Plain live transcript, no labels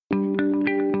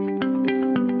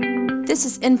This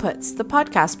is Inputs, the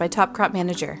podcast by Top Crop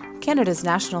Manager, Canada's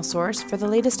national source for the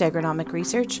latest agronomic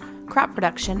research, crop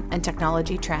production, and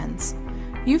technology trends.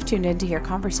 You've tuned in to hear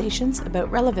conversations about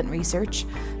relevant research,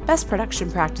 best production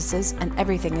practices, and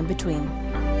everything in between.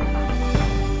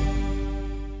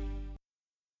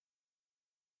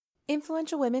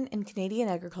 Influential Women in Canadian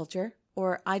Agriculture,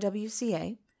 or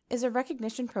IWCA, is a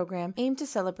recognition program aimed to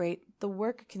celebrate the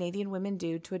work Canadian women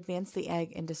do to advance the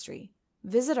ag industry.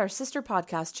 Visit our sister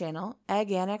podcast channel,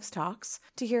 Ag Annex Talks,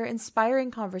 to hear inspiring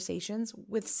conversations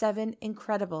with 7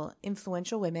 incredible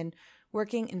influential women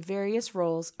working in various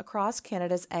roles across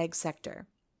Canada's ag sector.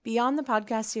 Beyond the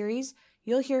podcast series,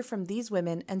 you'll hear from these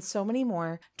women and so many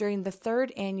more during the 3rd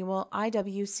annual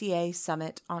IWCA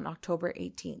Summit on October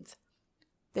 18th.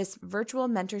 This virtual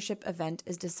mentorship event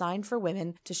is designed for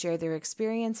women to share their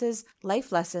experiences,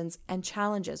 life lessons, and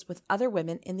challenges with other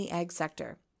women in the ag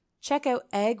sector. Check out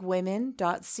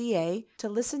agwomen.ca to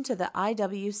listen to the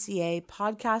IWCA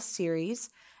podcast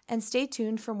series and stay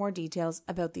tuned for more details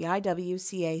about the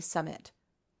IWCA Summit.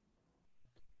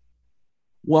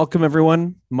 Welcome,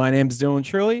 everyone. My name is Dylan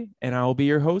Shirley, and I will be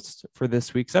your host for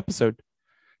this week's episode.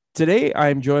 Today, I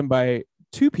am joined by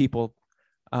 2 people.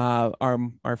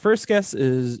 Our first guest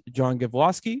is John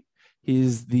Gawlowski.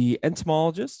 He's the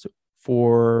entomologist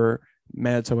for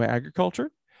Manitoba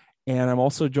Agriculture. And I'm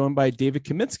also joined by David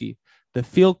Kaminsky, the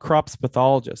field crops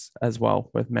pathologist as well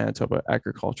with Manitoba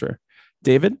Agriculture.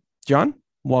 David, John,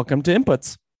 welcome to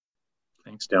Inputs.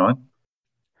 Thanks, Dylan.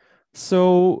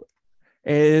 So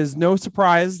it is no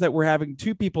surprise that we're having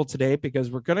 2 people today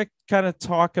because we're going to kind of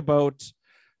talk about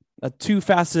a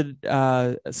 2-faceted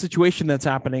situation that's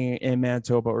happening in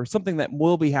Manitoba, or something that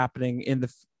will be happening in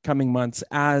the coming months,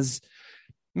 as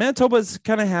Manitoba's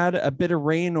kind of had a bit of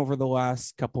rain over the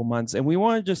last couple months. And we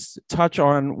want to just touch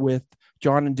on with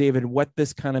John and David what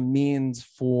this kind of means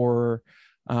for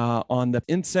on the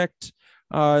insect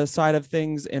side of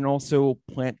things and also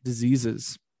plant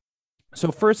diseases.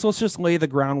 So first, let's just lay the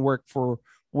groundwork for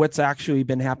what's actually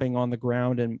been happening on the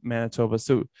ground in Manitoba.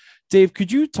 So Dave,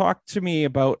 could you talk to me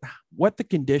about what the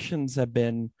conditions have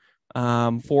been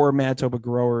for Manitoba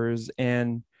growers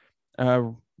and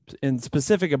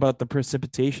specific about the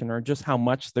precipitation, or just how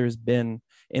much there's been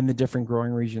in the different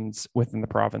growing regions within the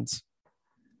province?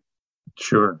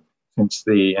 Sure. Since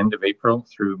the end of April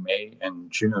through May and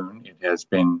June, it has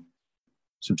been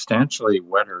substantially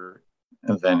wetter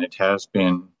than it has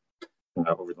been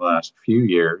over the last few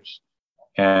years.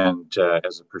 And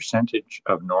as a percentage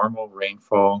of normal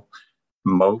rainfall,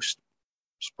 most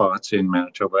spots in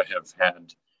Manitoba have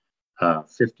had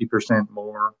 50%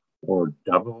 more or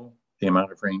double the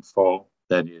amount of rainfall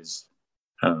that is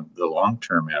the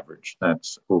long-term average.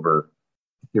 That's over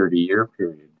a 30-year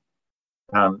period.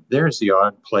 There's the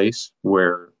odd place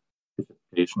where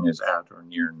precipitation is at or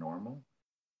near normal,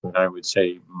 but I would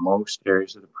say most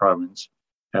areas of the province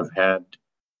have had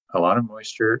a lot of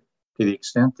moisture to the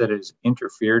extent that it has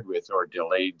interfered with or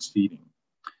delayed seeding.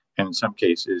 And in some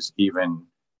cases, even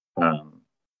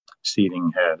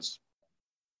seeding has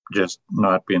just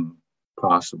not been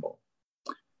possible.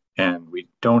 And we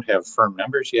don't have firm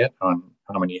numbers yet on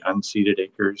how many unseeded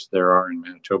acres there are in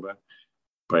Manitoba,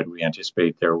 but we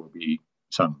anticipate there will be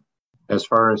some. As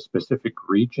far as specific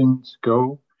regions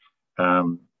go,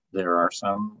 there are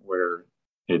some where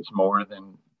it's more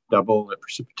than double the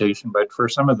precipitation, but for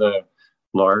some of the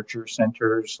larger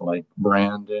centers like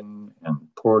Brandon and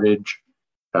Portage,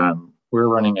 we're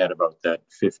running at about that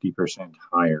 50%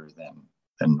 higher than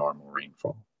normal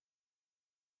rainfall.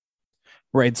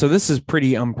 Right. So this is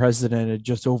pretty unprecedented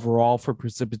just overall for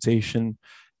precipitation.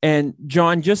 And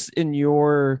John, just in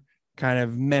your kind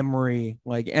of memory,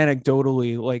 like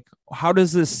anecdotally, like how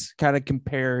does this kind of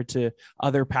compare to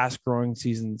other past growing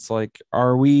seasons? Like,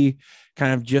 are we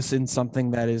kind of just in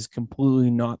something that is completely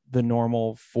not the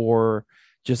normal for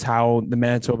just how the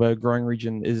Manitoba growing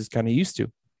region is kind of used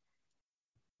to?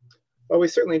 Well, we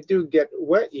certainly do get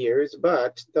wet years,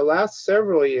 but the last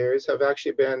several years have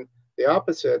actually been the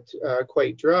opposite,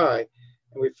 quite dry.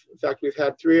 And we've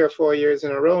had 3 or 4 years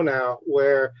in a row now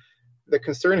where the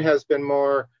concern has been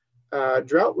more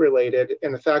drought related,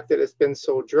 and the fact that it's been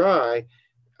so dry,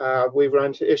 we've run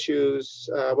into issues.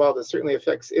 That certainly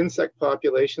affects insect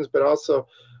populations, but also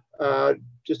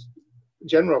just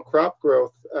general crop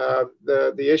growth.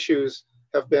 The issues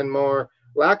have been more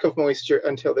lack of moisture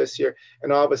until this year,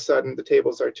 and all of a sudden the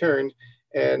tables are turned,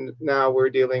 and now we're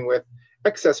dealing with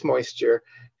excess moisture.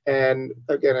 And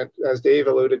again, as Dave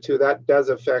alluded to, that does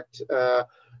affect,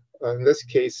 in this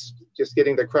case, just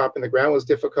getting the crop in the ground was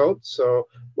difficult. So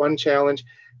one challenge,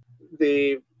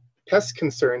 the pest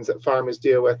concerns that farmers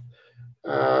deal with,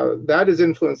 that is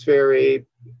influenced very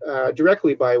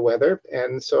directly by weather.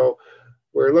 And so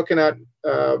we're looking at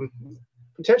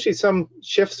potentially some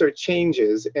shifts or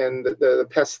changes in the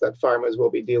pests that farmers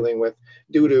will be dealing with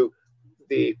due to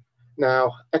the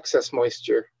now excess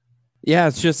moisture. Yeah,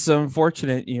 it's just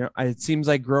unfortunate. It seems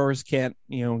like growers can't,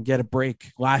 get a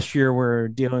break. Last year, we're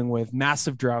dealing with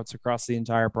massive droughts across the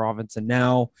entire province, and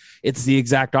now it's the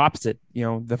exact opposite.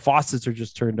 The faucets are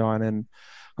just turned on, and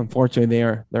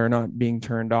unfortunately, they're not being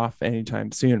turned off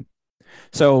anytime soon.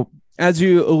 So, as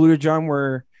you alluded, John,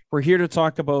 we're here to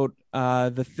talk about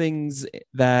the things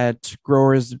that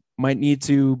growers might need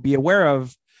to be aware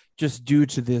of just due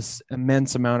to this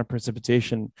immense amount of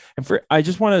precipitation. And I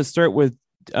just want to start with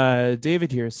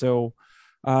David here. So,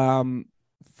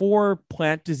 for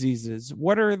plant diseases,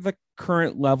 what are the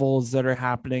current levels that are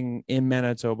happening in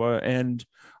Manitoba? And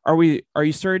are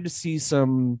you starting to see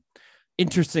some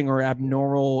interesting or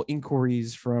abnormal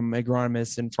inquiries from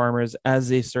agronomists and farmers as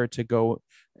they start to go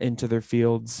into their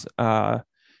fields,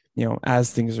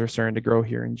 as things are starting to grow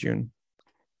here in June?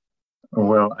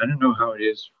 Well, I don't know how it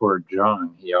is for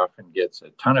John. He often gets a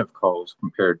ton of calls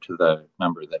compared to the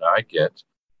number that I get.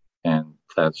 And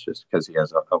that's just because he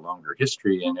has a longer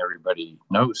history and everybody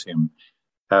knows him.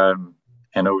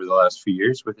 And over the last few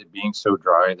years, with it being so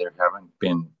dry, there haven't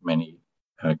been many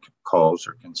calls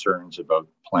or concerns about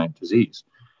plant disease.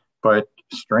 But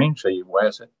strangely,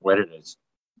 wet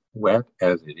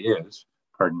as it is,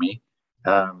 pardon me,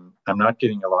 I'm not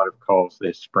getting a lot of calls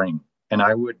this spring. And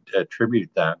I would attribute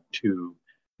that to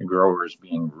growers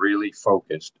being really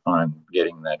focused on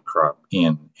getting that crop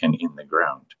in and in the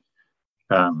ground.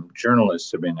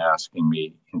 Journalists have been asking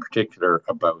me in particular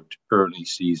about early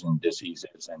season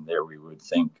diseases, and there we would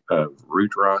think of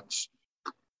root rots,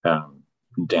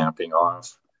 damping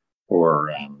off,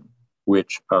 or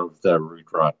which of the root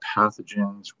rot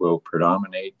pathogens will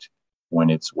predominate when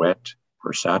it's wet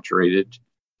or saturated,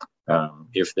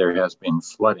 if there has been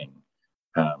flooding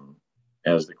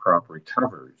as the crop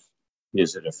recovers,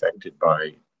 is it affected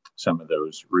by some of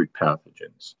those root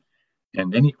pathogens?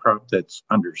 And any crop that's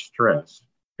under stress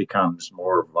becomes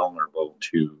more vulnerable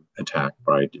to attack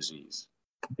by disease.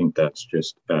 I think that's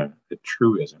just a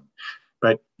truism.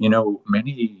 But,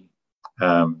 many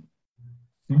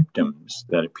symptoms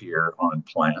that appear on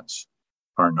plants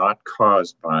are not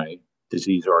caused by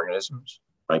disease organisms,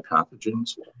 by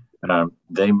pathogens.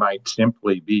 They might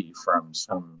simply be from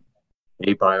some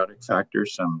abiotic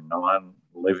factors, some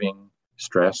non-living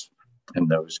stress, and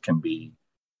those can be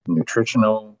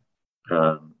nutritional.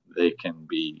 They can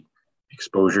be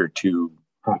exposure to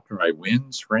hot, dry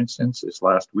winds, for instance. This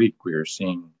last week, we were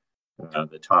seeing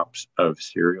the tops of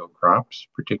cereal crops,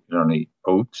 particularly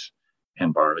oats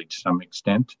and barley to some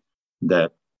extent,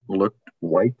 that looked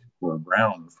white or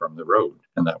brown from the road.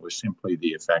 And that was simply the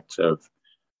effects of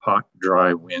hot,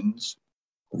 dry winds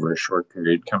over a short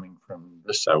period coming from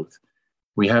the south.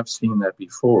 We have seen that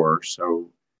before.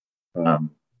 So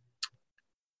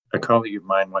a colleague of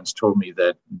mine once told me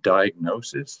that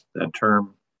diagnosis, that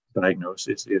term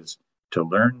diagnosis, is to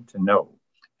learn to know.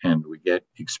 And we get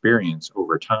experience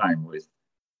over time with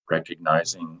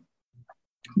recognizing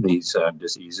these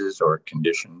diseases or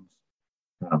conditions.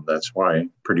 That's why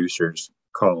producers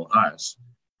call us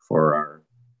for our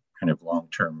kind of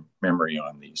long-term memory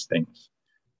on these things.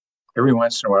 Every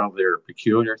once in a while, there are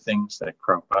peculiar things that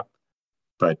crop up,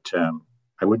 but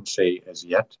I wouldn't say as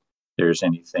yet there's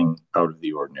anything out of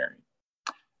the ordinary.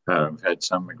 I've had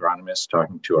some agronomists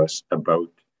talking to us about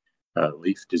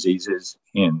leaf diseases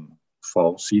in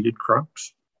fall seeded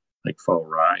crops, like fall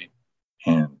rye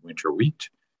and winter wheat.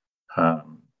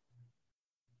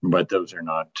 But those are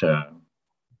not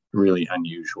really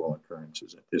unusual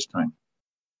occurrences at this time.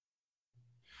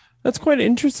 That's quite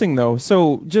interesting, though.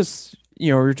 So just,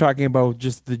 you're talking about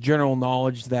just the general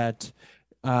knowledge that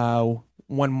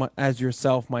one as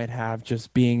yourself might have,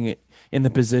 just being in the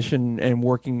position and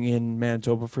working in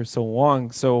Manitoba for so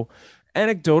long. So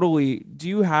anecdotally, do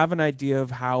you have an idea of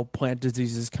how plant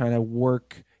diseases kind of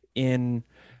work in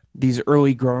these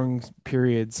early growing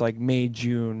periods like May,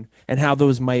 June, and how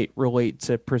those might relate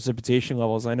to precipitation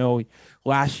levels? I know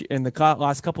last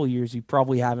couple of years, you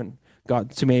probably haven't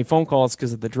got too many phone calls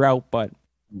because of the drought, but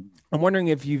I'm wondering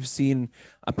if you've seen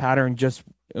a pattern just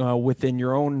within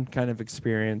your own kind of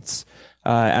experience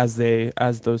as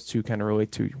those two kind of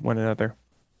relate to one another.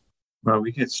 Well,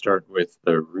 we could start with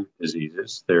the root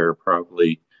diseases. There are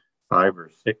probably 5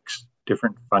 or 6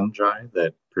 different fungi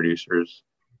that producers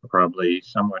are probably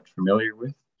somewhat familiar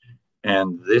with.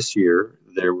 And this year,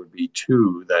 there would be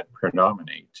 2 that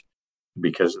predominate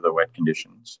because of the wet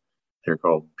conditions. They're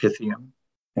called Pythium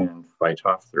and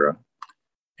Phytophthora.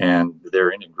 And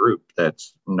they're in a group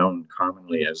that's known commonly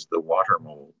commonly as the water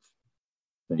molds.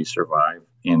 They survive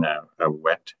in a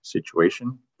wet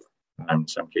situation. In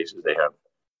some cases, they have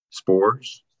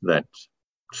spores that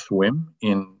swim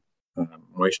in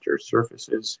moisture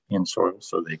surfaces in soil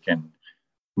so they can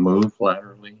move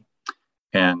laterally,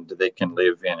 and they can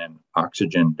live in an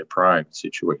oxygen deprived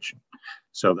situation.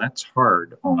 So that's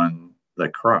hard on the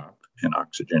crop, an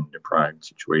oxygen deprived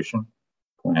situation.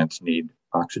 Plants need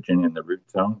oxygen in the root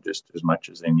zone just as much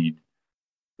as they need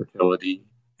fertility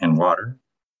and water,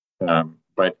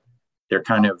 but they're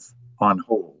kind of on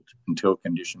hold until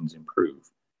conditions improve.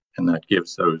 And that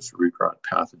gives those root rot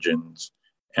pathogens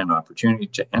an opportunity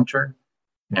to enter.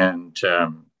 And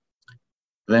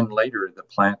then later, the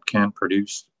plant can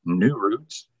produce new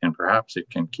roots, and perhaps it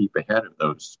can keep ahead of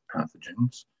those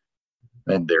pathogens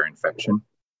and their infection.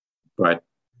 But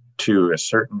to a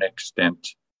certain extent,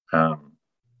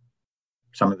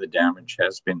 some of the damage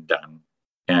has been done,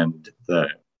 and the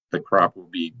crop will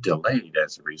be delayed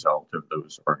as a result of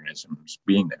those organisms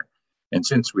being there. And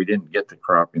since we didn't get the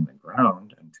crop in the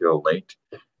ground until late,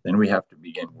 then we have to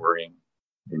begin worrying,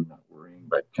 maybe not worrying,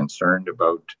 but concerned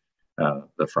about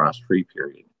the frost-free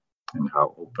period and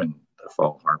how open the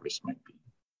fall harvest might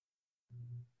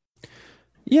be.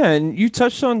 Yeah, and you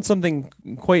touched on something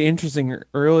quite interesting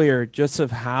earlier, just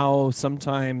of how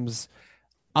sometimes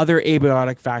other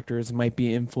abiotic factors might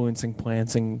be influencing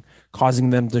plants and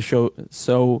causing them to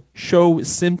show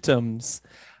symptoms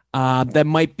that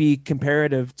might be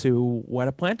comparative to what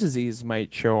a plant disease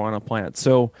might show on a plant.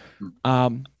 So,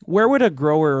 where would a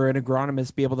grower or an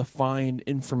agronomist be able to find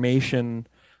information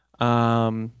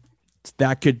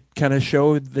that could kind of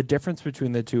show the difference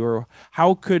between the two, or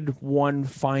how could one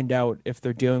find out if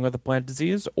they're dealing with a plant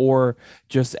disease or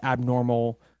just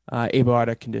abnormal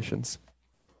abiotic conditions?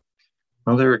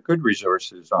 Well, there are good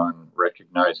resources on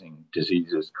recognizing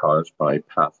diseases caused by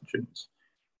pathogens.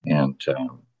 And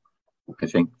I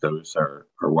think those are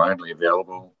widely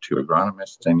available to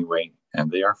agronomists anyway,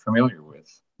 and they are familiar with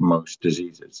most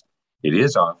diseases. It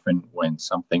is often when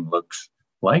something looks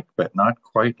like, but not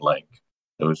quite like,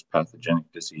 those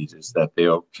pathogenic diseases that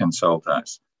they'll consult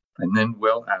us. And then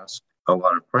we'll ask a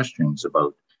lot of questions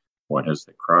about what has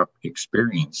the crop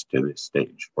experienced to this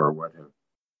stage, or what have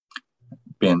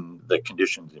been the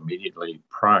conditions immediately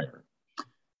prior.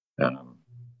 Has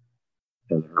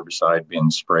the herbicide been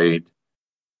sprayed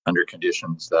under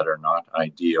conditions that are not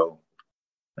ideal?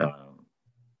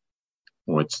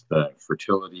 What's the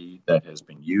fertility that has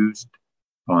been used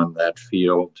on that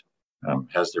field?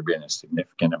 Has there been a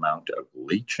significant amount of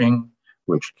leaching,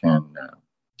 which can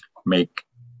make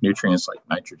nutrients like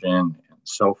nitrogen and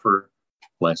sulfur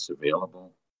less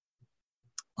available?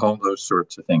 All those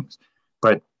sorts of things.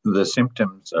 But the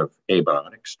symptoms of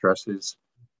abiotic stresses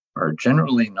are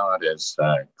generally not as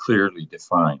clearly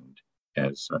defined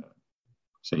as,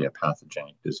 say, a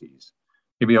pathogenic disease.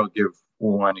 Maybe I'll give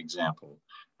one example.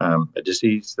 A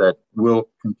disease that will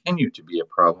continue to be a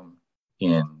problem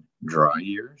in dry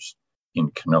years in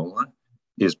canola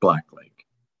is blackleg.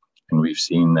 And we've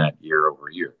seen that year over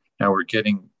year. Now we're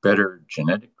getting better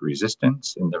genetic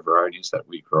resistance in the varieties that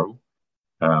we grow,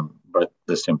 but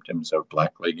the symptoms of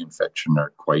blackleg infection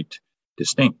are quite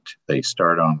distinct. They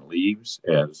start on leaves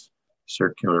as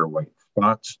circular white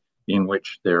spots in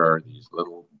which there are these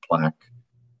little black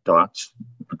dots.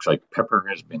 It looks like pepper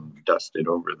has been dusted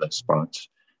over the spots,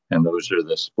 and those are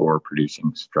the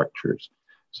spore-producing structures.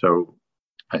 So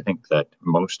I think that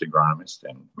most agronomists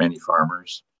and many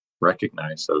farmers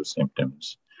recognize those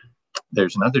symptoms.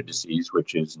 There's another disease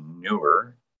which is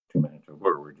newer to Manitoba,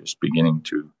 where we're just beginning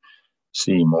to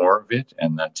see more of it,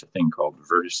 and that's a thing called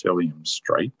verticillium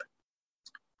stripe.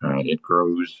 It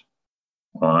grows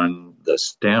on the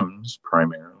stems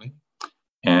primarily,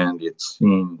 and it's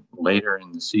seen later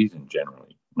in the season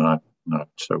generally, not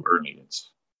so early.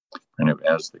 It's kind of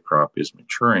as the crop is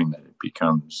maturing that it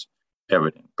becomes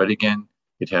evident. But again,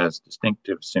 it has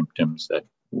distinctive symptoms that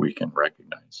we can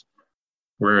recognize.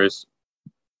 Whereas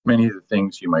many of the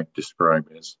things you might describe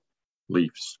as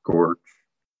leaf scorch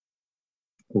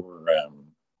or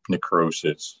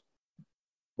necrosis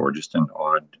or just an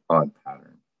odd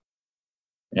pattern.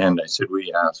 And I said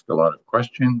we ask a lot of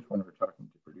questions when we're talking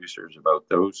to producers about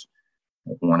those.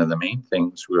 One of the main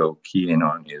things we'll key in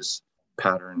on is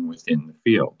pattern within the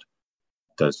field.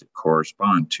 Does it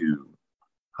correspond to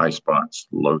high spots,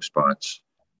 low spots,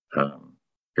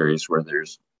 areas where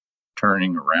there's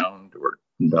turning around or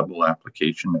double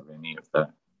application of any of the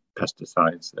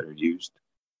pesticides that are used,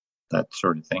 that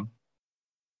sort of thing?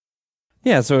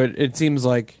 Yeah, so it seems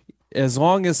like as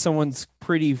long as someone's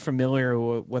pretty familiar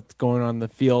with what's going on in the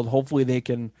field, hopefully they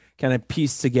can kind of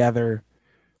piece together,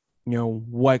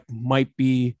 what might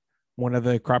be one of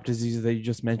the crop diseases that you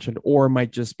just mentioned, or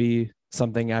might just be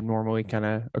something abnormally kind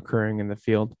of occurring in the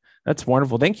field. That's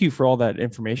wonderful. Thank you for all that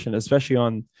information, especially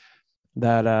on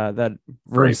that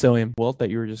verticillium wilt that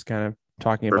you were just kind of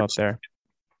talking about there.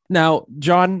 Now,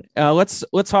 John,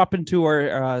 let's hop into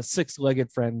our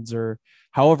six-legged friends, or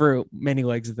however many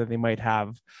legs that they might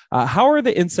have. How are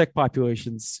the insect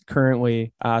populations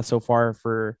currently so far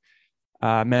for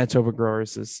Manitoba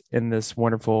growers in this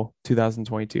wonderful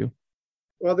 2022?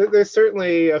 Well, there's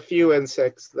certainly a few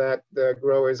insects that the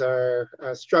growers are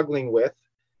struggling with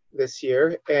this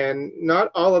year, and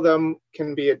not all of them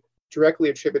can be directly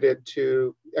attributed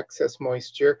to excess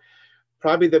moisture.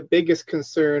 Probably the biggest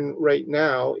concern right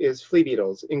now is flea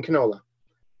beetles in canola.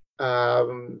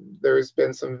 There's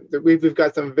been we've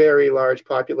got some very large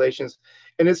populations,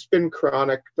 and it's been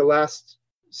chronic the last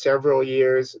several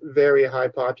years. Very high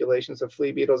populations of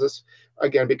flea beetles. It's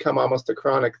again become almost a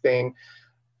chronic thing,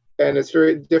 and it's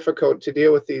very difficult to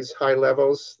deal with these high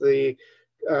levels. The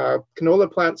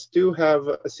canola plants do have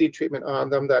a seed treatment on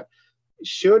them that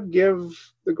should give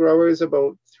the growers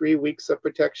about 3 weeks of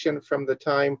protection from the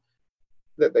time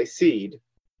that they seed.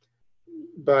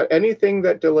 But anything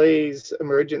that delays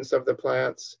emergence of the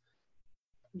plants,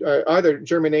 either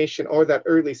germination or that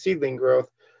early seedling growth,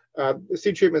 the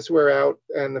seed treatments wear out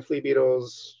and the flea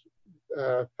beetles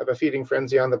have a feeding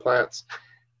frenzy on the plants.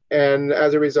 And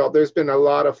as a result, there's been a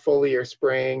lot of foliar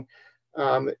spraying.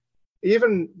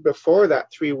 Even before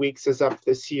that 3 weeks is up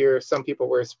this year, some people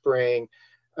were spraying.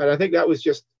 And I think that was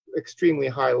just extremely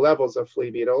high levels of flea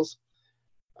beetles.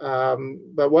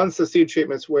 But once the seed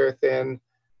treatments wear thin,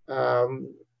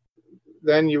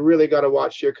 then you really got to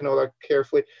watch your canola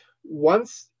carefully.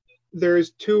 Once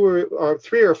there's 2 or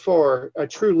 3 or 4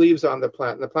 true leaves on the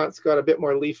plant, and the plant's got a bit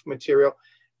more leaf material,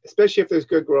 especially if there's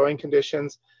good growing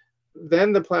conditions,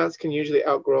 then the plants can usually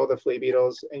outgrow the flea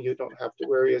beetles and you don't have to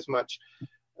worry as much.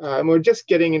 And we're just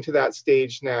getting into that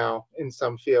stage now in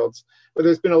some fields. But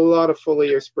there's been a lot of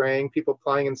foliar spraying, people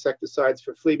applying insecticides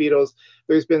for flea beetles.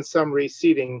 There's been some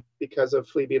reseeding because of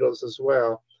flea beetles as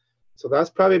well. So that's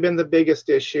probably been the biggest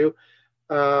issue.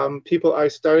 People are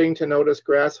starting to notice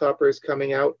grasshoppers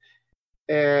coming out.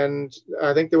 And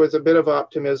I think there was a bit of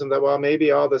optimism that, well,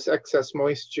 maybe all this excess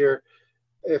moisture,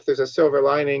 if there's a silver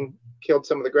lining, killed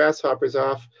some of the grasshoppers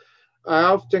off. I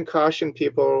often caution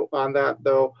people on that,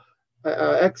 though.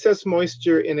 Excess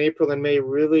moisture in April and May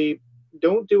really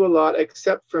don't do a lot,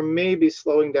 except for maybe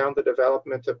slowing down the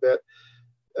development a bit.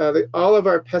 All of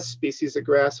our pest species of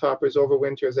grasshoppers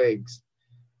overwinter as eggs,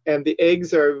 and the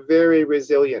eggs are very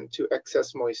resilient to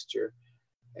excess moisture.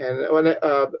 And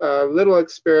a little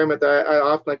experiment that I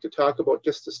often like to talk about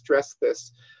just to stress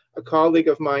this, a colleague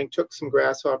of mine took some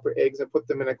grasshopper eggs and put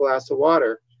them in a glass of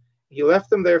water. He left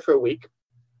them there for a week,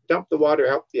 dumped the water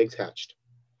out, the eggs hatched.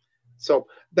 So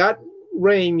that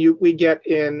rain we get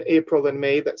in April and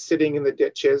May that's sitting in the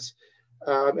ditches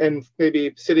and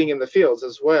maybe sitting in the fields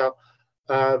as well,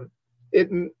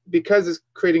 because it's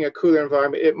creating a cooler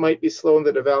environment, it might be slowing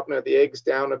the development of the eggs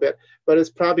down a bit, but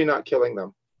it's probably not killing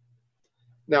them.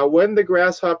 Now, when the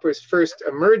grasshoppers first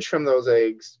emerge from those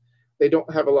eggs, they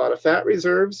don't have a lot of fat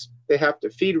reserves. They have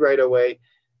to feed right away.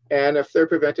 And if they're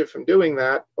prevented from doing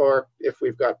that, or if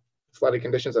we've got flooded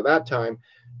conditions at that time,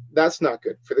 that's not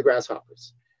good for the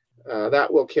grasshoppers.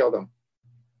 That will kill them.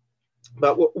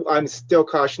 But I'm still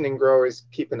cautioning growers,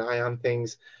 keep an eye on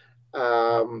things.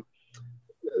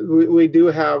 We do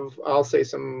have, I'll say,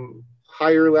 some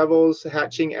higher levels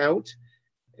hatching out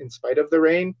in spite of the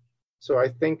rain. So I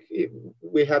think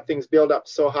we had things build up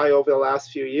so high over the last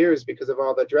few years because of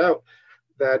all the drought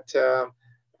that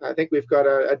I think we've got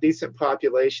a decent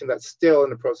population that's still in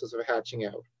the process of hatching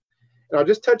out. And I'll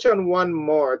just touch on one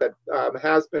more that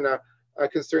has been a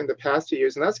concern the past few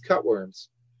years, and that's cutworms.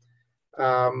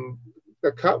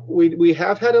 We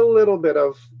have had a little bit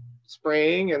of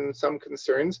spraying and some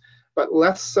concerns, but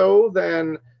less so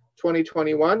than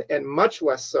 2021 and much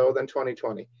less so than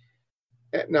 2020.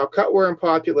 Now, cutworm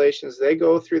populations, they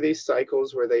go through these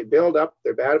cycles where they build up,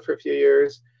 they're bad for a few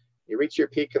years, you reach your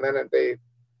peak, and then they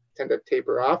tend to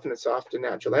taper off, and it's often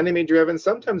natural enemy driven,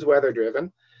 sometimes weather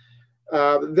driven.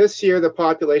 This year, the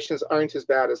populations aren't as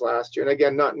bad as last year, and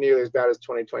again, not nearly as bad as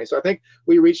 2020. So I think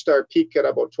we reached our peak at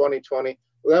about 2020.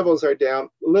 Levels are down,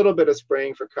 a little bit of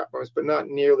spraying for cutworms, but not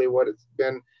nearly what it's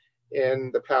been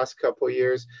in the past couple of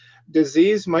years.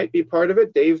 Disease might be part of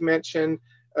it. Dave mentioned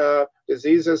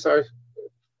diseases are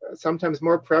sometimes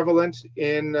more prevalent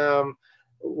in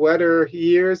wetter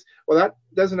years. Well, that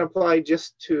doesn't apply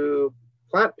just to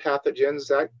plant pathogens.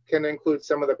 That can include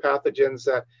some of the pathogens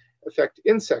that affect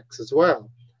insects as well.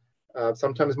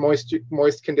 Sometimes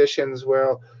moist conditions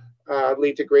will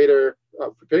lead to greater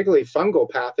particularly fungal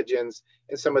pathogens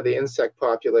in some of the insect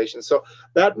populations. So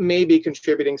that may be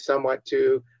contributing somewhat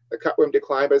to the cutworm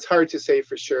decline, but it's hard to say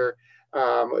for sure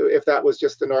if that was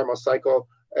just the normal cycle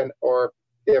or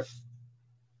if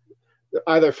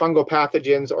either fungal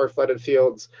pathogens or flooded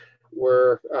fields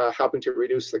were helping to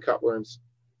reduce the cutworms.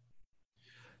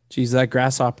 Geez, that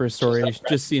grasshopper story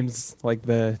just seems like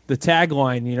the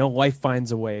tagline, life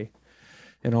finds a way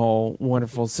in all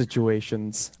wonderful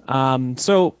situations.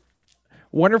 So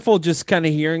wonderful just kind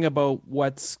of hearing about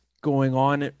what's going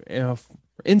on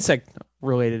insect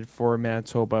related for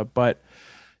Manitoba, but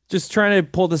just trying to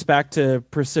pull this back to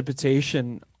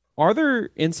precipitation. Are there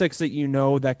insects that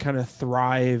that kind of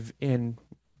thrive in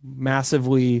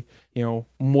massively,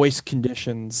 moist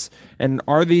conditions? And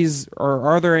are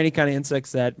there any kind of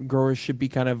insects that growers should be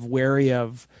kind of wary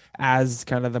of as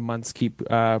kind of the months keep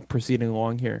proceeding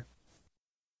along here?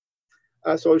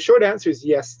 So short answer is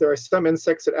yes. There are some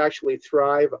insects that actually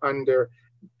thrive under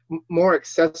more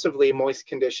excessively moist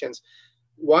conditions.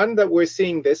 One that we're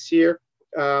seeing this year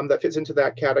that fits into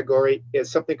that category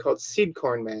is something called seed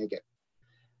corn maggot.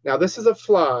 Now, this is a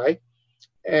fly,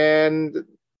 and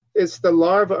it's the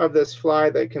larva of this fly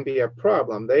that can be a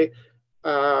problem. They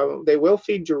will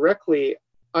feed directly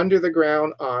under the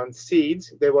ground on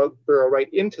seeds. They will burrow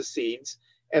right into seeds,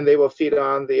 and they will feed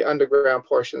on the underground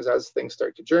portions as things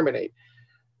start to germinate.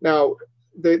 Now,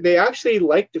 they actually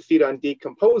like to feed on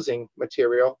decomposing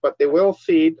material, but they will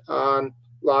feed on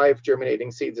live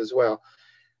germinating seeds as well.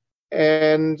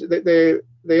 And they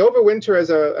overwinter as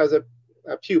a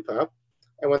pupa,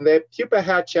 and when the pupa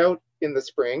hatch out in the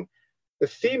spring, the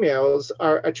females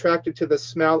are attracted to the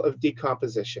smell of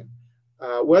decomposition,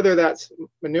 whether that's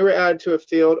manure added to a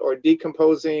field or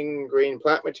decomposing green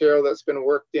plant material that's been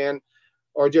worked in,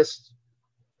 or just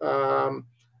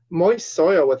moist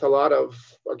soil with a lot of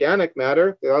organic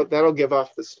matter. That'll give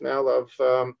off the smell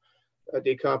of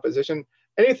decomposition.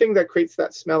 Anything that creates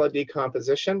that smell of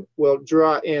decomposition will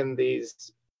draw in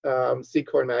these seed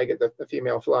corn maggot, the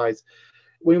female flies.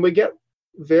 When we get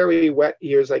very wet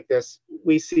years like this,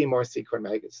 we see more seed corn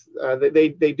maggots. They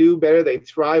do better. They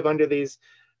thrive under these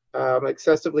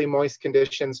excessively moist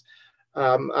conditions.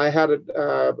 I had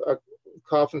a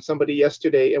call from somebody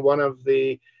yesterday in one of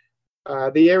the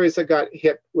areas that got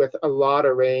hit with a lot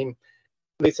of rain.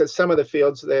 They said some of the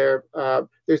fields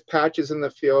there's patches in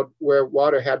the field where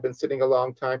water had been sitting a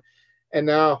long time, and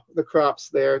now the crops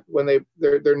there, when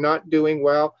they're not doing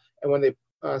well, and when they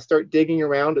start digging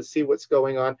around to see what's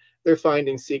going on, they're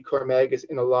finding seed corn maggots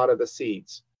in a lot of the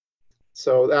seeds.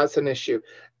 So that's an issue,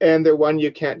 and they're one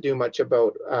you can't do much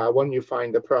about when you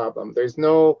find the problem. There's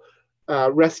no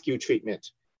rescue treatment.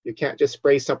 You can't just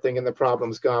spray something and the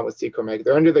problem's gone with seed corn maggot.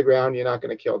 They're under the ground. You're not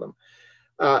going to kill them.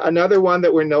 Another one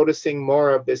that we're noticing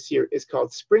more of this year is called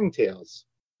springtails.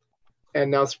 And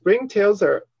now springtails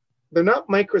they're not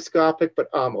microscopic, but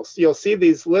almost. You'll see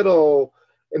these little,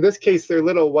 in this case, they're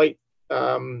little white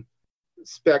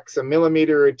specks, a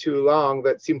millimeter or two long,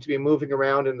 that seem to be moving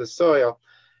around in the soil.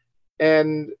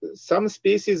 And some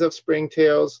species of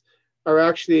springtails are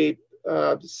actually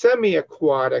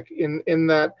semi-aquatic in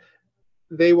that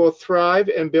they will thrive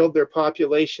and build their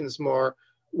populations more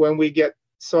when we get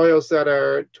soils that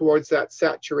are towards that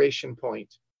saturation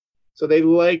point. So they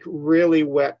like really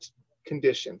wet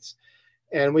conditions.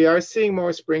 And we are seeing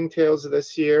more springtails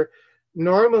this year.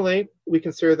 Normally, we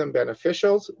consider them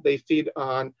beneficials. They feed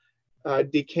on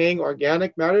decaying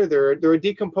organic matter. They're a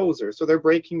decomposer, so they're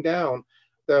breaking down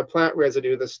the plant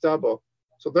residue, the stubble.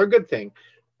 So they're a good thing.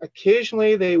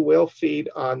 Occasionally, they will feed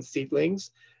on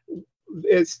seedlings.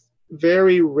 It's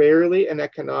very rarely an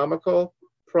economical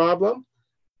problem.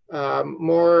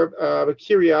 More of a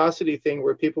curiosity thing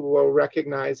where people will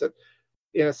recognize that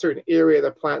in a certain area, the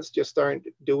plants just aren't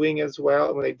doing as well.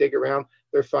 And when they dig around,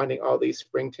 they're finding all these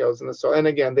springtails in the soil. And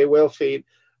again, they will feed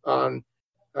on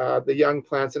the young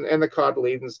plants and the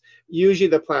cotyledons. Usually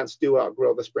the plants do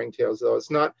outgrow the springtails, though. It's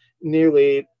not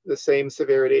nearly the same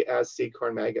severity as seed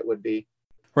corn maggot would be.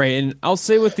 Right. And I'll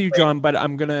say with you, John, but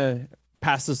I'm going to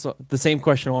pass the same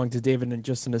question along to David in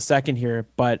just in a second here.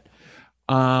 But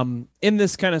in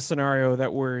this kind of scenario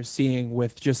that we're seeing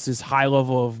with just this high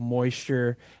level of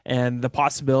moisture and the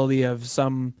possibility of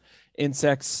some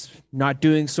insects not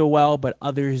doing so well, but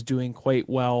others doing quite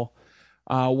well,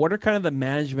 what are kind of the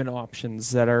management options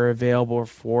that are available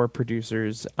for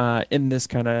producers in this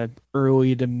kind of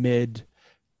early to mid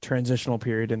transitional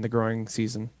period in the growing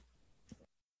season?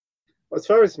 As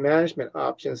far as management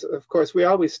options, of course, we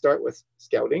always start with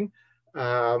scouting.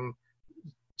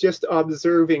 Just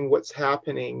observing what's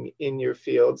happening in your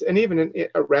fields and even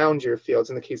around your fields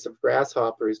in the case of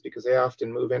grasshoppers, because they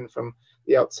often move in from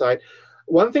the outside.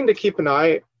 One thing to keep an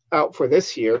eye out for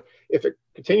this year, if it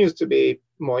continues to be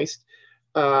moist,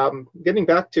 getting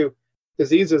back to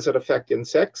diseases that affect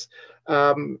insects,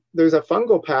 there's a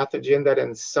fungal pathogen that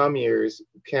in some years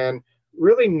can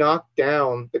really knock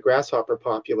down the grasshopper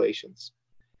populations.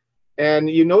 And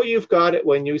you know you've got it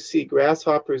when you see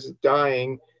grasshoppers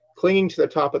dying, clinging to the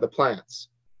top of the plants.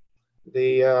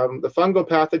 The fungal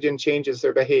pathogen changes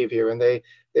their behavior, and they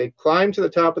climb to the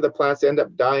top of the plants, end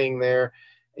up dying there,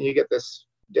 and you get this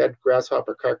dead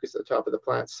grasshopper carcass at the top of the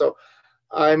plants. So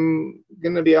I'm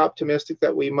going to be optimistic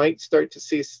that we might start to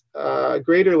see a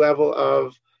greater level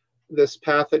of this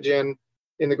pathogen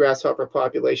in the grasshopper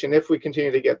population if we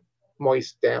continue to get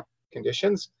moist, damp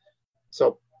conditions.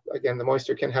 So again, the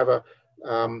moisture can have a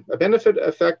benefit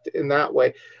effect in that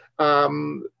way.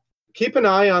 Keep an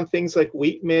eye on things like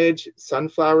wheat midge,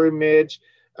 sunflower midge,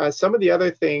 some of the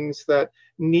other things that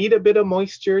need a bit of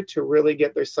moisture to really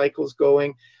get their cycles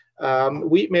going.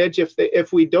 Wheat midge,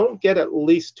 if we don't get at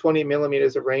least 20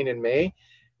 millimeters of rain in May,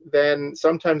 then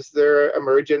sometimes their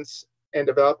emergence and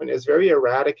development is very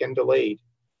erratic and delayed.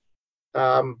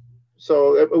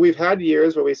 So we've had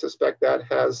years where we suspect that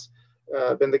has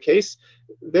been the case.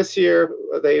 This year,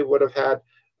 they would have had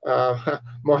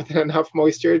more than enough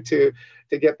moisture to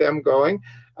get them going.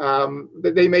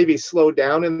 They may be slowed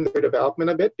down in their development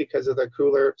a bit because of the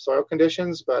cooler soil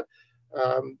conditions, but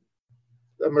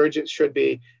emergence should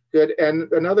be good.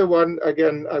 And another one,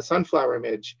 again, sunflower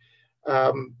midge.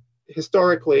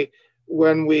 Historically,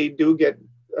 when we do get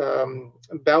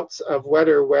bouts of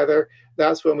wetter weather,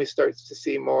 that's when we start to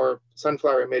see more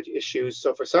sunflower midge issues.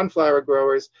 So for sunflower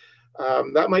growers,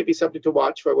 that might be something to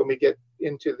watch for when we get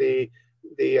into the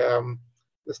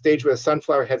stage where the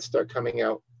sunflower heads start coming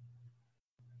out.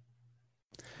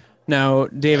 Now,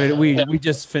 David, we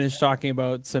just finished talking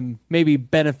about some maybe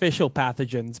beneficial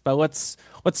pathogens, but let's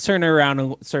turn it around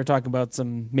and start talking about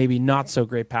some maybe not so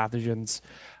great pathogens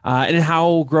and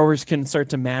how growers can start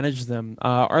to manage them.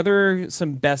 Are there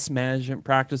some best management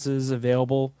practices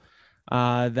available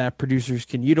that producers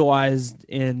can utilize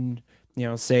in,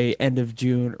 say end of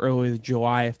June, early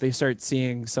July, if they start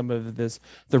seeing some of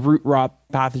the root rot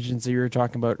pathogens that you were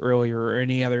talking about earlier, or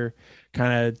any other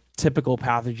kind of typical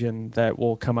pathogen that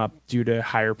will come up due to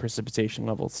higher precipitation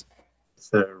levels?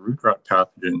 The root rot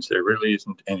pathogens, there really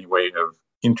isn't any way of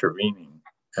intervening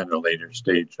at a later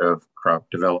stage of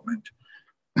crop development.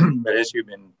 But as you've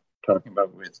been talking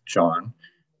about with John,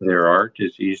 there are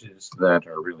diseases that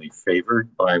are really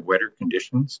favored by wetter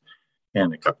conditions.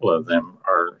 And a couple of them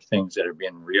are things that have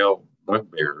been real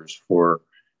bugbears for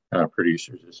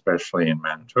producers, especially in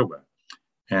Manitoba.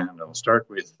 And I'll start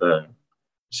with the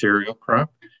cereal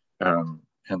crop, and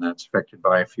that's affected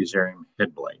by Fusarium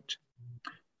head blight,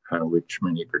 which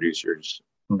many producers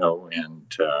know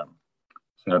and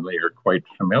sadly are quite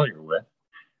familiar with.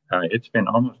 It's been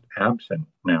almost absent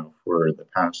now for the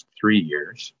past 3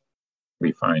 years.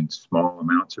 We find small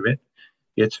amounts of it.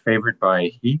 It's favored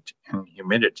by heat and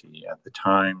humidity at the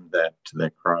time that the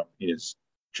crop is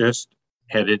just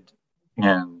headed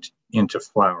and into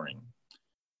flowering.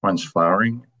 Once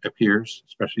flowering appears,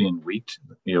 especially in wheat,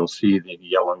 you'll see the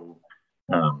yellow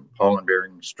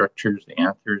pollen-bearing structures, the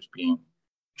anthers being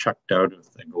chucked out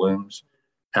of the glooms.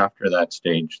 After that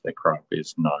stage, the crop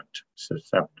is not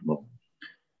susceptible.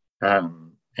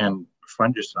 And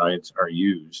fungicides are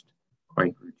used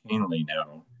quite routinely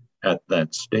now at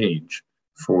that stage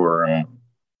for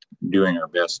doing our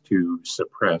best to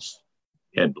suppress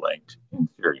head blight in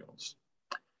cereals.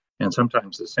 And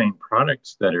sometimes the same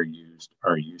products that are used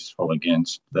are useful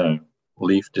against the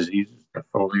leaf diseases, the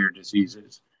foliar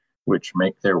diseases, which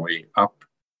make their way up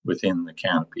within the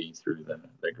canopy through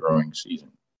the growing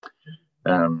season.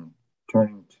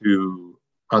 Turning to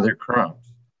other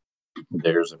crops,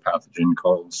 there's a pathogen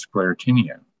called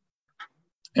Sclerotinia,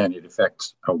 and it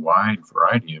affects a wide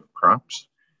variety of crops.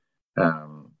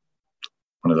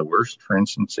 One of the worst, for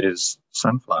instance, is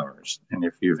sunflowers. And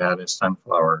if you've had a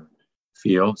sunflower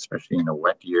field, especially in a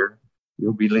wet year,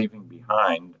 you'll be leaving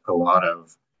behind a lot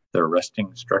of the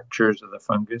resting structures of the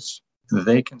fungus.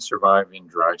 They can survive in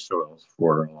dry soils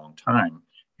for a long time.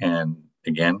 And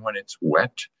again, when it's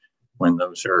wet, when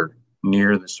those are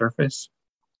near the surface,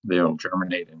 they'll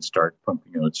germinate and start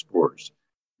pumping out spores.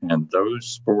 And those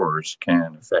spores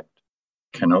can affect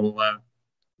canola,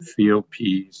 field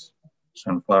peas,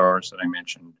 sunflowers that I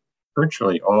mentioned,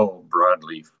 virtually all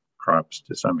broadleaf crops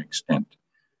to some extent.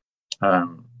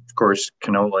 Of course,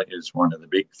 canola is one of the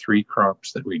big 3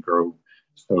 crops that we grow.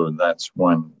 So that's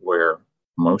one where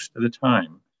most of the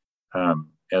time,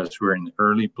 as we're in the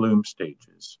early bloom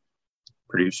stages,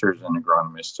 producers and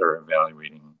agronomists are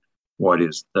evaluating what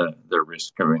is the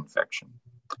risk of infection.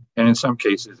 And in some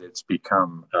cases, it's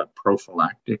become a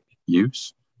prophylactic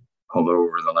use, although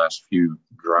over the last few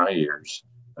dry years,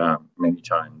 many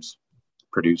times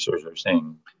producers are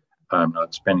saying, I'm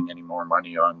not spending any more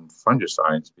money on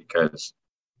fungicides because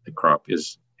the crop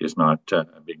is not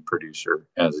a big producer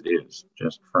as it is,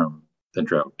 just from the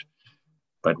drought.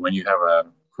 But when you have a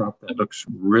crop that looks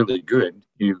really good,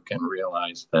 you can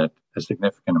realize that a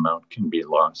significant amount can be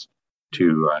lost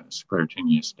to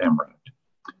Sclerotinia stem rot.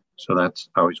 So that's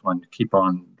always one to keep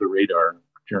on the radar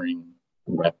during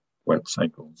wet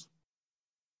cycles.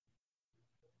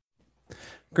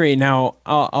 Great. Now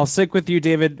I'll stick with you,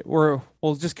 David.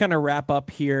 We'll just kind of wrap up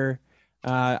here.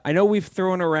 I know we've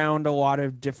thrown around a lot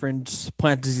of different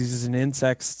plant diseases and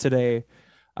insects today,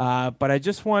 but I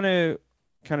just want to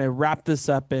kind of wrap this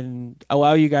up and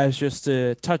allow you guys just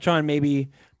to touch on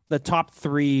maybe the top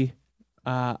three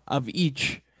of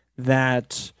each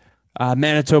that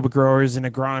Manitoba growers and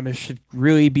agronomists should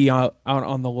really be out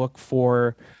on the look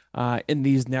for in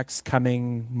these next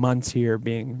coming months here,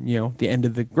 being, the end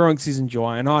of the growing season,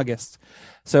 July and August.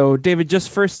 So David, just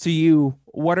first to you,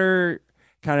 what are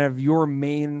kind of your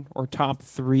main or top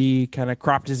three kind of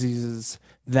crop diseases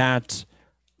that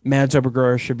Manitoba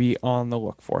growers should be on the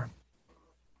look for?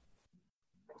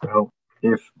 Well,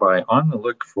 if by on the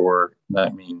look for,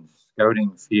 that means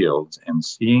scouting fields and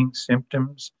seeing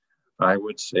symptoms, I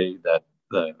would say that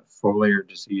the foliar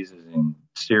diseases in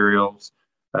cereals,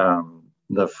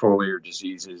 the foliar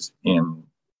diseases in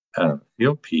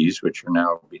field peas, which are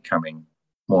now becoming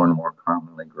more and more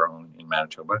commonly grown in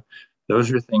Manitoba,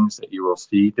 those are things that you will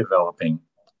see developing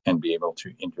and be able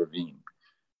to intervene.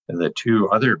 And the two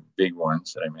other big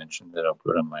ones that I mentioned that I'll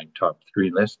put on my top three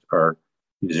list are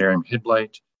Fusarium head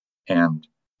blight and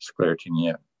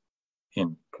Sclerotinia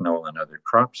in canola and other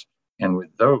crops. And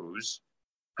with those,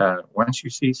 once you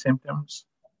see symptoms,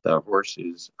 the horse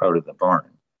is out of the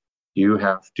barn. You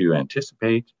have to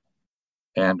anticipate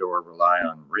and or rely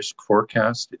on risk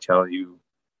forecasts to tell you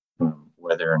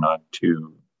whether or not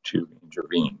to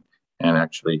intervene. And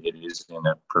actually, it is in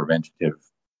a preventative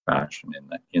fashion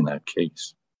in that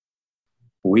case.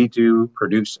 We do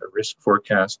produce a risk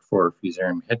forecast for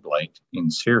Fusarium head blight in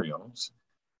cereals,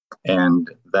 and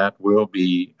that will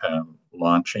be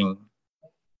launching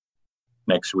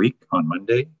next week on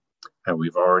Monday.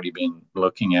 We've already been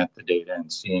looking at the data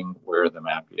and seeing where the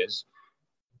map is.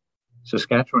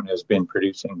 Saskatchewan has been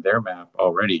producing their map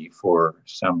already for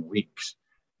some weeks.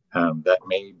 That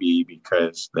may be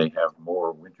because they have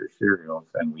more winter cereals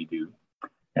than we do,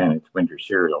 and it's winter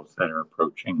cereals that are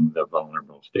approaching the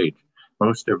vulnerable stage.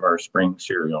 Most of our spring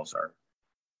cereals are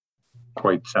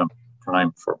quite some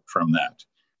time from that,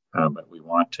 but we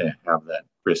want to have that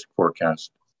risk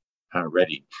forecast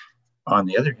ready. On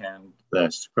the other hand,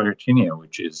 the Sclerotinia,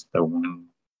 which is the one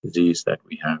disease that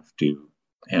we have to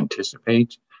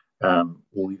anticipate,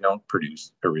 we don't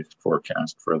produce a risk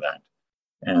forecast for that.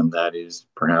 And that is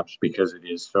perhaps because it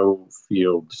is so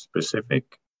field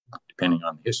specific, depending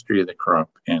on the history of the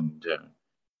crop and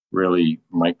really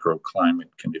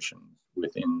microclimate conditions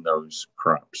within those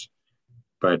crops.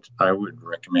 But I would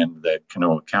recommend the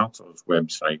Canola Council's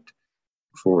website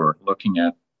for looking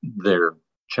at their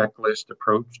checklist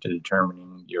approach to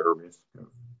determining your risk of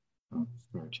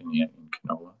Sclerotinia in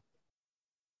canola.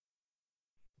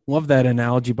 Love that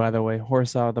analogy, by the way,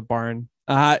 horse out of the barn.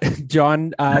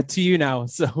 John, to you now.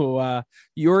 So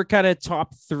your kind of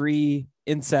top three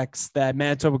insects that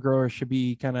Manitoba growers should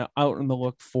be kind of out on the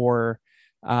look for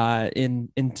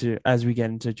into as we get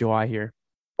into July here.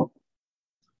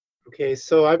 Okay,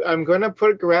 so I'm going to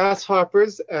put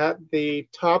grasshoppers at the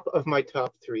top of my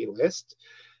top three list.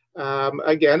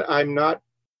 Again, I'm not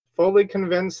fully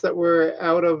convinced that we're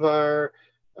out of our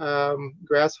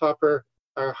grasshopper,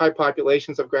 our high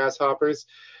populations of grasshoppers.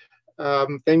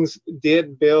 Things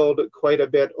did build quite a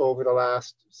bit over the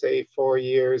last, say, 4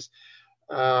 years.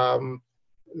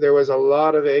 There was a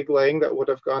lot of egg laying that would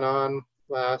have gone on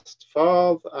last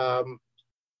fall.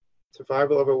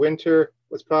 Survival over winter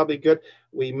was probably good.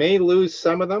 We may lose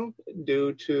some of them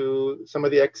due to some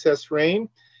of the excess rain.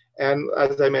 And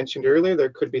as I mentioned earlier, there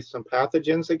could be some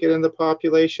pathogens that get in the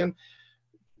population,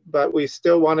 but we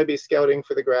still want to be scouting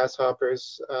for the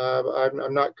grasshoppers.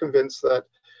 I'm not convinced that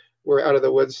we're out of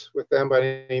the woods with them by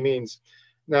any means.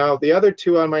 Now, the other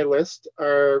two on my list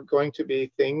are going to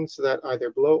be things that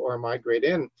either blow or migrate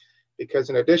in, because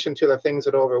in addition to the things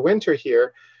that overwinter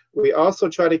here, we also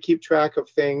try to keep track of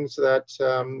things that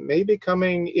may be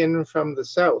coming in from the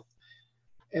south.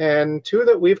 And two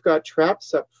that we've got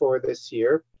traps up for this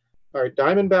year are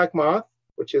diamondback moth,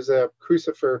 which is a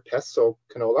crucifer pest, so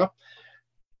canola,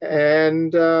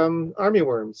 and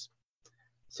armyworms.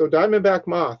 So diamondback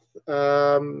moth,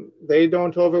 they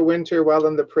don't overwinter well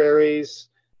in the prairies.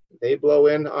 They blow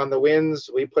in on the winds.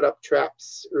 We put up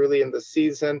traps early in the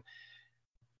season.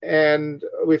 And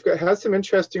we've had some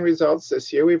interesting results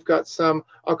this year. We've got some,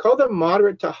 I'll call them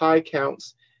moderate to high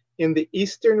counts in the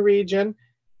eastern region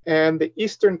and the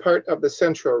eastern part of the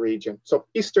central region. So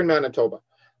eastern Manitoba.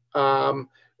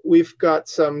 We've got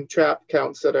some trap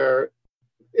counts that are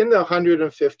in the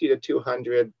 150 to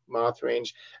 200 moth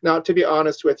range. Now, to be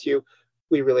honest with you,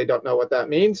 we really don't know what that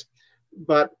means.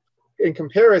 But in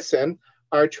comparison,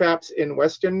 our traps in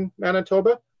western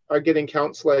Manitoba are getting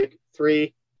counts like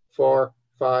 3, 4,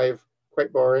 5,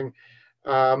 quite boring.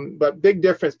 But big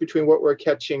difference between what we're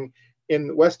catching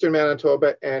in western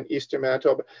Manitoba and eastern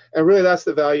Manitoba. And really, that's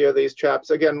the value of these traps.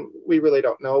 Again, we really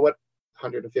don't know what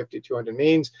 150, 200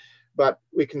 means, but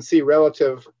we can see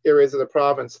relative areas of the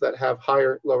province that have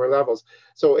higher, lower levels.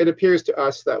 So it appears to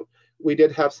us that we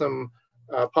did have some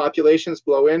populations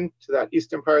blow in to that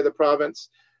eastern part of the province.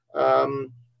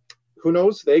 Who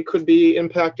knows? They could be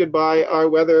impacted by our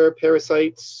weather,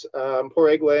 parasites, poor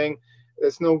egg laying.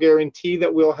 There's no guarantee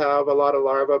that we'll have a lot of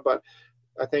larvae, but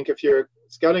I think if you're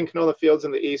scouting canola fields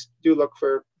in the east, do look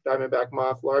for diamondback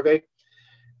moth larvae.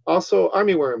 Also,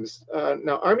 armyworms.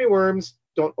 Now, armyworms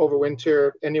don't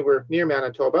overwinter anywhere near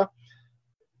Manitoba.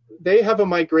 They have a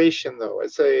migration, though.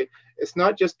 It's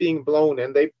not just being blown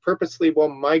in. They purposely will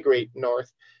migrate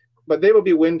north, but they will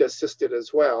be wind assisted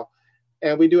as well.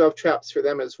 And we do have traps for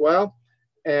them as well.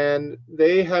 And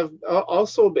they have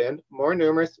also been more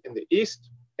numerous in the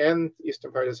east and the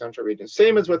eastern part of the central region.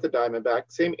 Same as with the diamondback,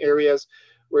 same areas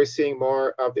we're seeing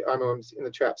more of the armyworms in the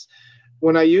traps.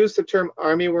 When I use the term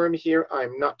armyworm here,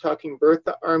 I'm not talking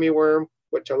Bertha armyworm,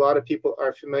 which a lot of people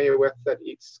are familiar with that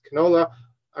eats canola.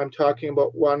 I'm talking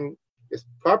about one is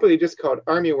properly just called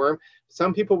armyworm.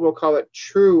 Some people will call it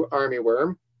true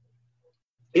armyworm.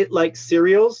 It likes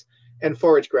cereals and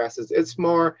forage grasses. It's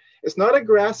not a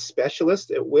grass specialist.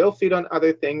 It will feed on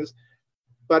other things,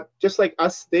 but just like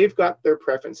us, they've got their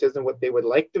preferences and what they would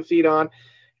like to feed on,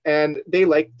 and they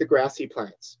like the grassy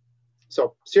plants.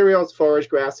 So cereals, forage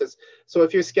grasses. So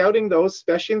if you're scouting those,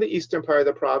 especially in the eastern part of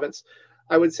the province,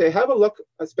 I would say have a look,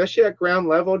 especially at ground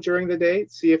level during the day,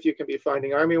 see if you can be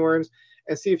finding armyworms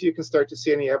and see if you can start to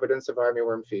see any evidence of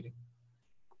armyworm feeding.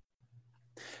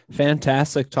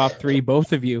 Fantastic. Top three,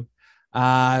 both of you.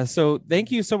 So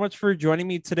thank you so much for joining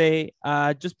me today.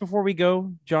 Just before we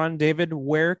go, John, David,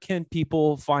 where can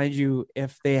people find you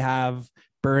if they have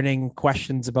burning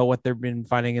questions about what they've been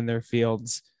finding in their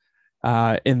fields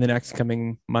in the next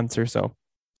coming months or so?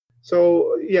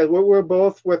 So yeah, we're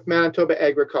both with Manitoba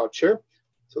Agriculture,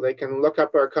 so they can look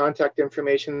up our contact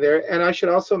information there. And I should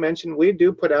also mention, we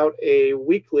do put out a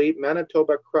weekly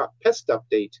Manitoba crop pest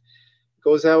update. It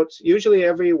goes out usually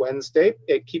every Wednesday.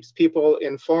 It keeps people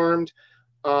informed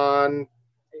on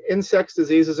insects,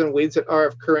 diseases, and weeds that are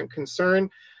of current concern.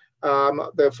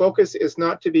 The focus is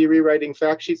not to be rewriting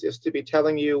fact sheets, it's to be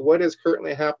telling you what is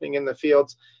currently happening in the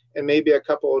fields and maybe a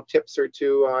couple of tips or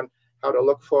two on how to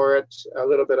look for it, a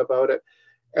little bit about it.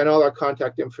 And all our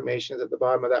contact information is at the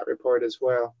bottom of that report as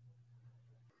well.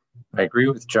 I agree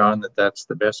with John that that's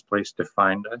the best place to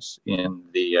find us, in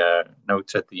the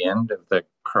notes at the end of the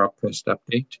crop pest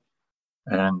update.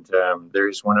 And there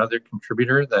is one other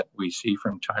contributor that we see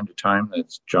from time to time.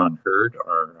 That's John Hurd,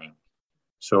 our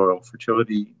soil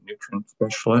fertility nutrient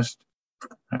specialist.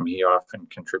 He often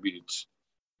contributes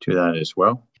to that as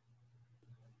well.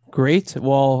 Great.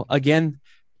 Well, again,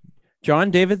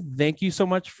 John, David, thank you so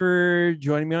much for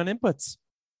joining me on Inputs.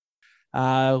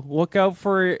 Look out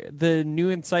for the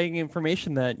new exciting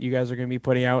information that you guys are going to be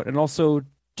putting out, and also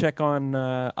check on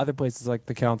other places like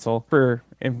the council for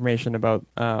information about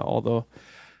all the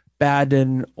bad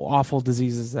and awful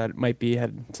diseases that might be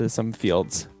headed to some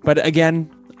fields. But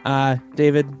again,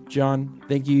 David, John,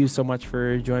 thank you so much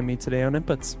for joining me today on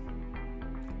Inputs.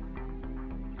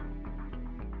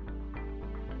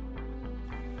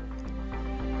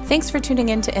 Thanks for tuning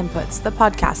in to Inputs, the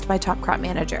podcast by Top Crop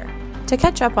Manager. To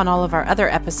catch up on all of our other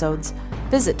episodes,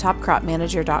 visit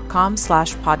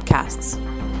topcropmanager.com/podcasts.